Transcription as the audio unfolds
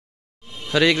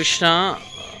Hare Krishna.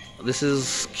 This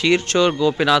is KheerChor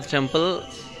Gopinath temple.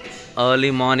 Early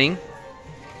morning,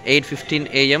 8:15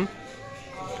 a.m.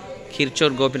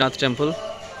 KheerChor Gopinath temple.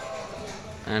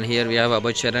 And here we have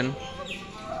Abhacharan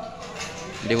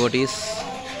devotees.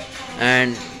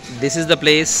 And this is the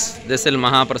place. This is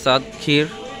Mahaprasad Kheer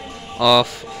of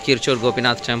KheerChor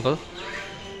Gopinath temple.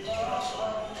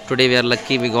 Today we are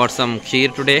lucky, we got some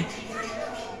kheer today.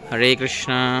 Hare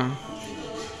Krishna.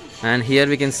 And here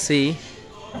we can see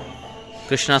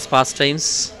Krishna's pastimes.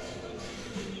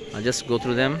 I'll just go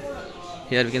through them.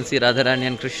 Here we can see Radharani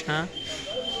and Krishna.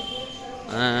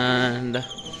 And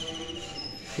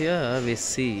here we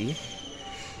see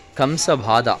Kamsa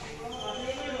Bhada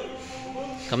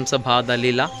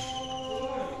leela,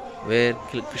 where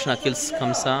Krishna kills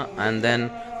Kamsa, and then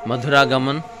Madhura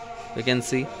Gaman we can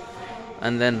see,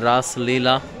 and then Ras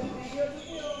leela,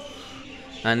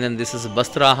 and then this is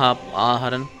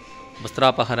Bastrapaharan,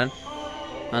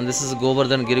 and this is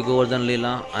Govardhan Giri Govardhan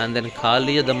leela, and then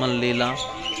Kaliya Daman leela,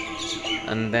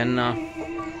 and then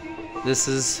this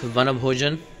is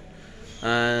Vanabhojan,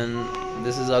 and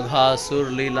this is Aghasur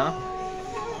leela,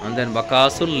 and then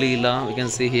Bakasur leela we can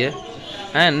see here.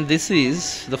 And this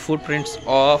is the footprints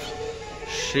of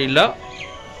Srila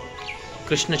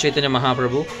Krishna Chaitanya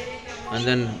Mahaprabhu. And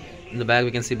then in the back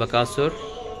we can see Bakasur.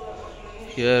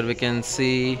 Here we can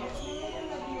see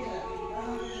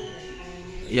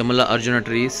Yamala Arjuna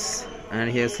trees.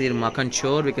 And here see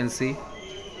Makanchor we can see.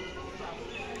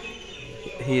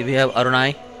 Here we have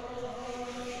Arunai.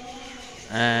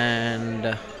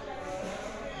 And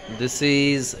this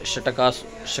is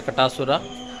Shakatasura.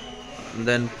 And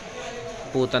then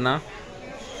Putana,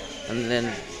 and then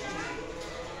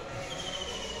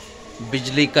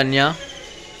Bijli Kanya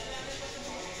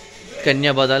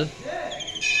Badal,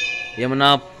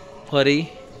 Yamuna Pari,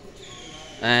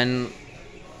 and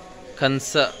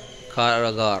Kansa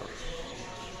Karagar.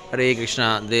 Hare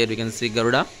Krishna. There we can see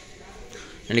Garuda.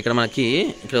 And ఇక్కడ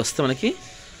వస్తే మనకి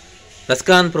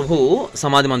రస్కాన్ ప్రభు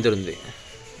సమాధి మందిర్ ఉంది.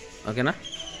 ఓకేనా?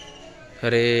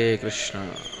 Hare Krishna.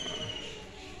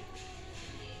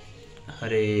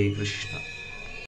 Hare Krishna.